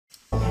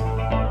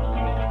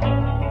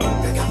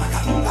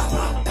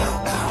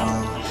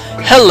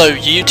Hello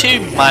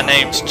YouTube, my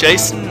name's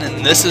Jason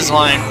and this is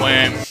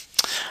Lionware.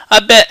 I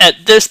bet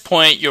at this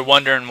point you're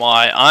wondering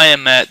why I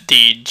am at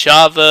the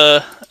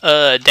Java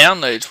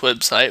downloads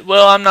website.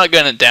 Well, I'm not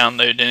going to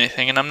download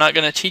anything and I'm not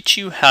going to teach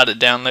you how to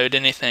download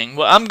anything.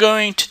 What I'm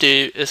going to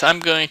do is I'm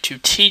going to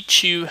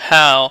teach you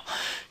how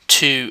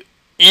to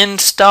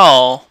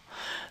install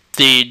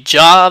the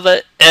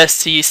Java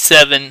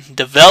SE7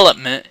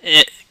 development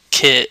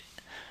kit.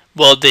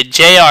 Well, the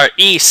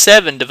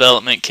JRE7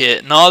 development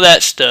kit and all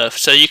that stuff,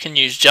 so you can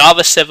use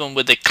Java 7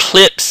 with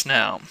Eclipse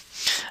now.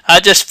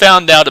 I just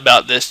found out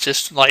about this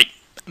just like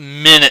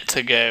minutes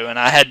ago, and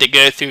I had to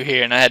go through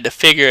here and I had to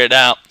figure it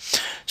out.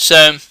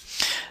 So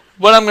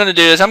what I'm going to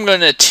do is I'm going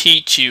to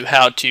teach you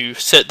how to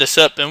set this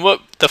up, and what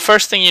the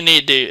first thing you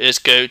need to do is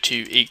go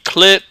to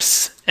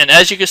Eclipse, and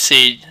as you can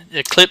see,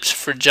 Eclipse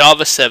for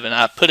Java 7.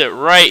 I put it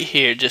right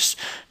here. Just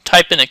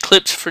type in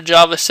Eclipse for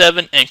Java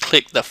 7 and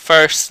click the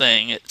first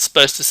thing. It's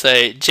supposed to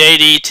say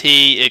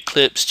JDT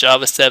Eclipse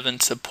Java 7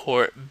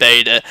 Support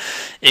Beta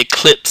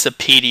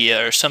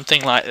Eclipsepedia or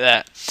something like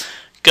that.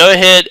 Go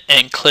ahead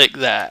and click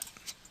that.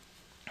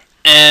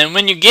 And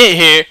when you get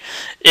here,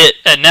 it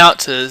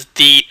announces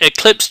the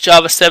Eclipse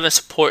Java 7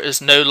 support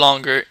is no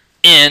longer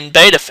in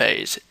beta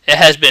phase. It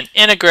has been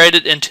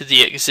integrated into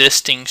the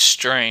existing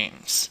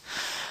streams.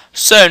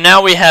 So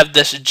now we have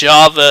this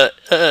Java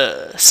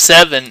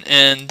 7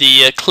 in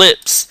the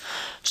Eclipse.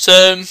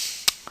 So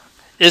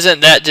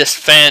isn't that just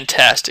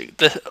fantastic?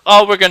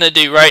 All we're going to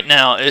do right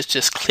now is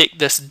just click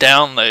this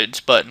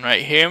downloads button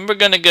right here, and we're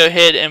going to go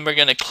ahead and we're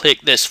going to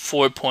click this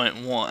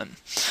 4.1.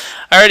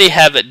 I already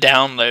have it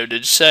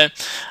downloaded, so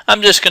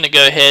I'm just going to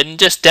go ahead and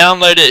just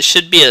download it. It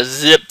should be a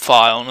zip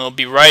file and it'll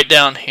be right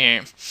down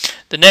here.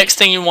 The next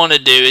thing you want to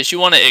do is you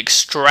want to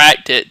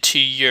extract it to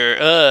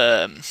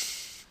your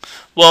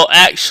well,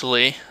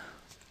 actually,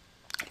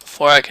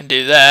 before I can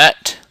do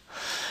that,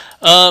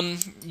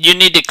 you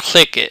need to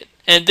click it,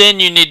 and then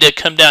you need to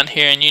come down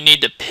here and you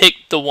need to pick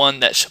the one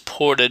that's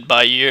supported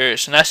by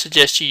yours, and I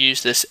suggest you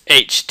use this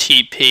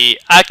HTTP.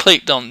 I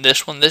clicked on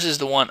this one. This is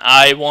the one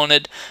I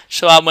wanted,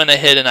 so I went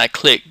ahead and I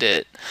clicked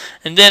it,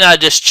 and then I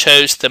just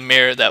chose the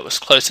mirror that was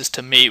closest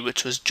to me,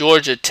 which was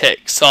Georgia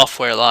Tech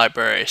Software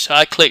Library. So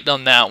I clicked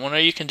on that one, or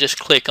you can just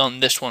click on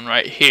this one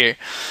right here.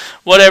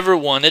 Whatever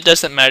one, it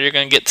doesn't matter, you're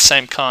going to get the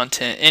same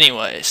content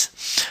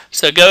anyways.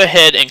 So go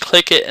ahead and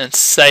click it and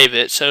save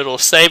it, so it'll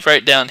save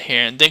right down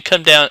here, and then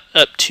come down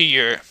up to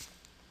your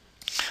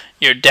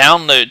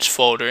downloads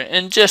folder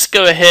and just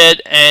go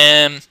ahead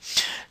and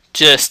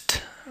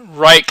just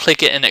right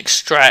click it and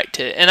extract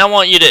it. And I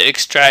want you to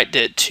extract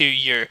it to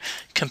your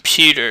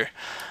computer,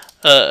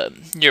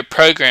 your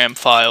program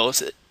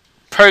files.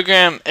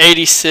 Program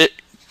 86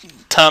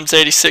 times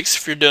 86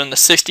 if you're doing the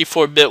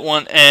 64-bit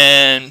one,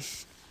 and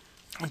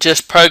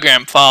just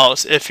program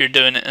files if you're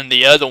doing it in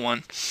the other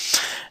one.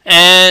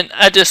 And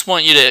I just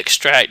want you to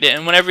extract it,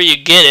 and whenever you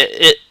get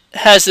it, it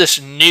has this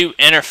new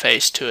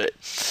interface to it.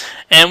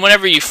 And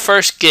whenever you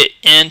first get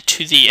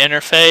into the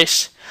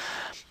interface,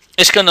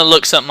 it's going to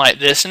look something like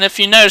this. And if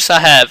you notice,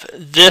 I have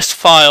this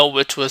file,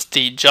 which was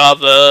the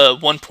Java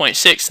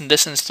 1.6, and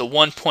this is the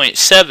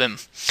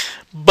 1.7.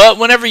 But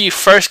whenever you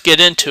first get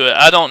into it,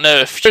 I don't know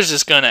if yours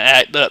is going to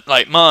act up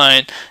like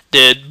mine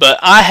did, but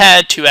I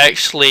had to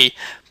actually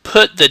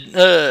put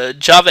the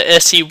Java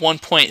SE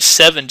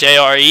 1.7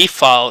 JRE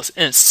files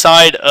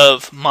inside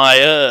of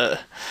my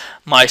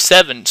my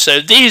 7. So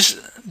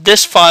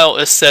this file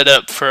is set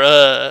up for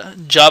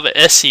Java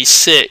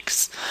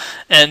SE6,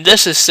 and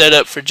this is set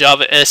up for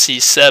Java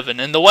SE7.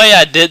 And the way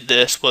I did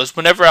this was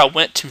whenever I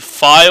went to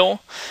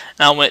File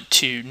and I went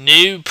to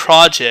New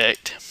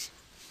Project,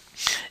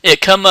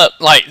 it come up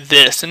like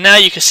this, and now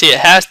you can see it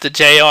has the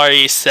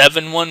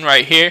JRE7 one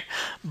right here.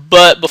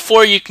 But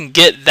before you can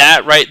get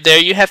that right there,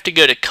 you have to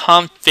go to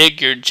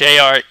Configure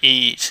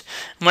JREs.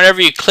 And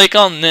whenever you click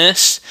on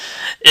this,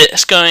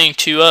 it's going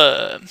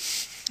to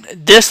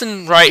this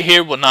one right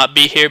here will not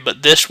be here,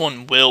 but this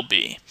one will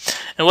be.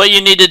 And what you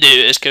need to do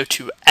is go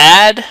to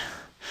Add,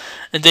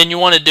 and then you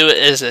want to do it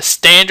as a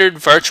standard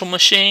virtual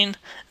machine,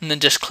 and then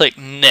just click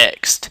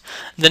Next.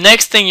 The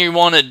next thing you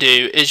want to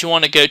do is you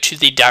want to go to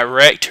the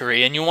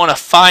directory, and you want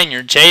to find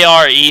your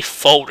JRE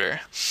folder.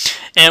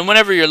 And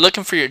whenever you're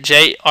looking for your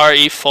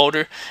JRE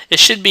folder, it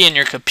should be in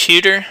your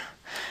computer,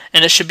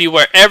 and it should be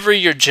wherever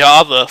your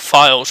Java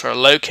files are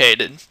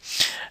located.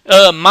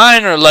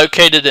 Mine are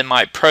located in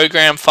my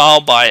program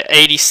file by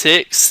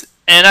 86,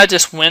 and I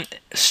just went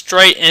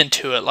straight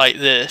into it like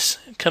this,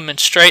 coming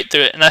straight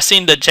through it, and I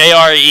seen the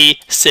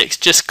JRE6.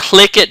 Just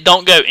click it,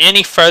 don't go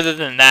any further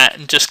than that,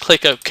 and just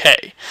click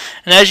OK.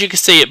 And as you can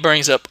see, it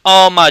brings up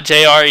all my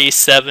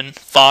JRE7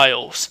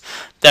 files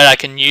that I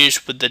can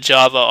use with the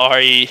Java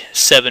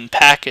RE7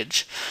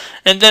 package.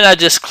 And then I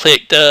just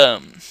clicked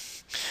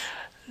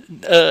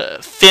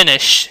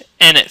finish,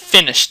 and it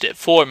finished it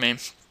for me.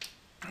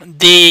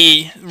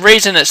 The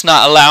reason it's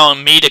not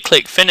allowing me to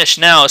click finish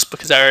now is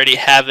because I already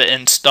have it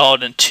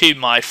installed into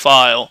my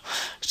file.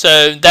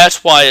 So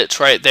that's why it's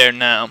right there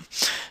now.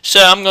 So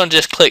I'm going to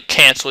just click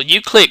cancel.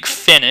 You click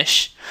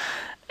finish,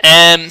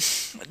 and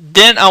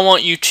Then I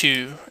want you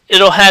to,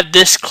 it'll have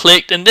this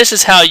clicked, and this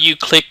is how you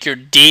click your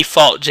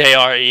default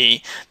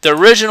JRE. The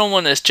original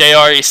one is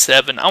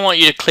JRE7. I want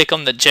you to click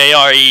on the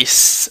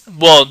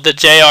well, the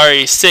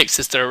JRE6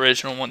 is the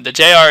original one. The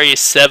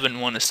JRE7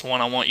 one is the one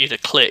I want you to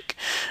click.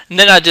 And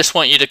then I just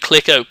want you to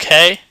click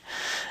OK,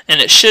 and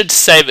it should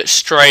save it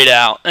straight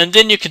out. And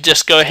then you can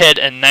just go ahead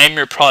and name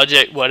your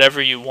project whatever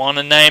you want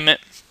to name it.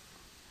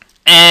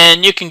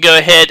 And you can go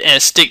ahead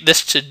and stick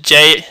this to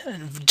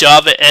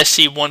Java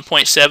SE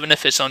 1.7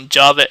 if it's on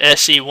Java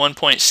SE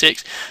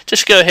 1.6.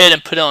 Just go ahead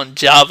and put it on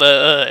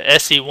Java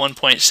SE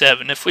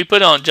 1.7. If we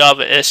put it on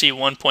Java SE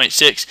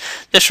 1.6,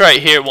 this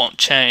right here won't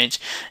change.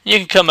 You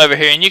can come over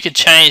here and you can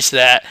change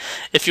that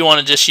if you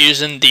want to just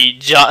using the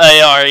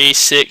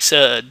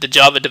ARE6, the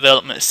Java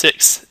Development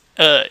 6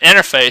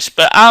 interface.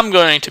 But I'm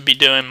going to be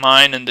doing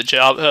mine in the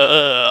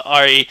Java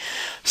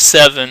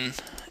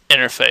RE7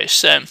 interface.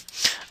 So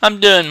I'm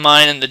doing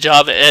mine in the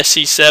Java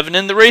SE7,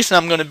 and the reason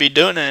I'm going to be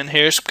doing it in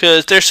here is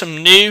because there's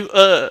some new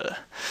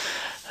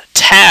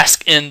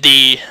tasks in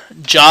the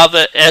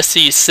Java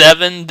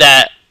SE7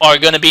 that are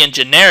going to be in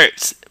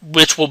generics,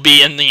 which will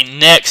be in the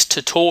next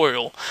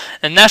tutorial.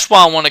 And that's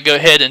why I want to go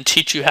ahead and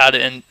teach you how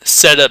to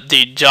set up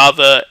the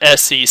Java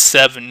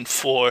SE7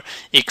 for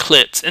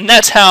Eclipse. And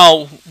that's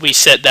how we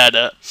set that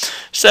up.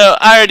 So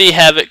I already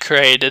have it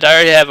created. I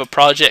already have a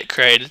project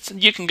created. So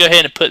you can go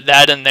ahead and put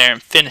that in there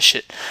and finish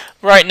it.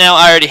 Right now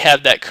I already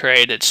have that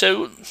created.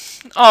 So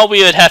all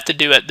we would have to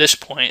do at this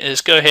point is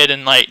go ahead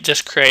and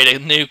just create a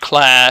new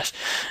class,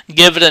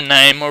 give it a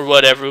name or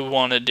whatever we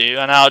want to do.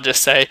 And I'll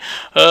just say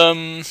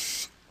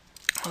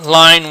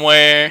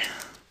Lineware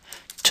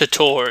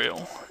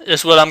tutorial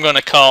is what I'm going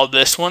to call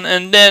this one,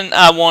 and then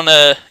I want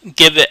to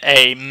give it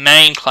a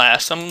main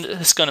class. I'm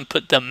just going to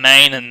put the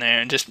main in there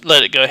and just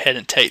let it go ahead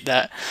and take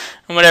that,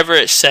 and whenever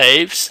it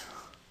saves,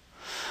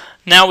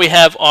 now we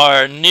have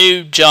our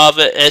new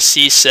Java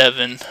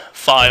SE7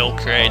 file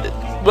created.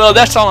 Well,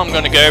 that's all I'm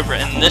going to go over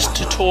in this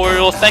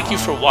tutorial. Thank you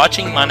for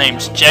watching. My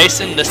name's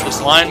Jason. This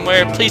was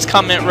Lineware. Please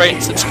comment, rate,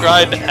 and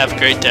subscribe, and have a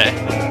great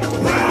day.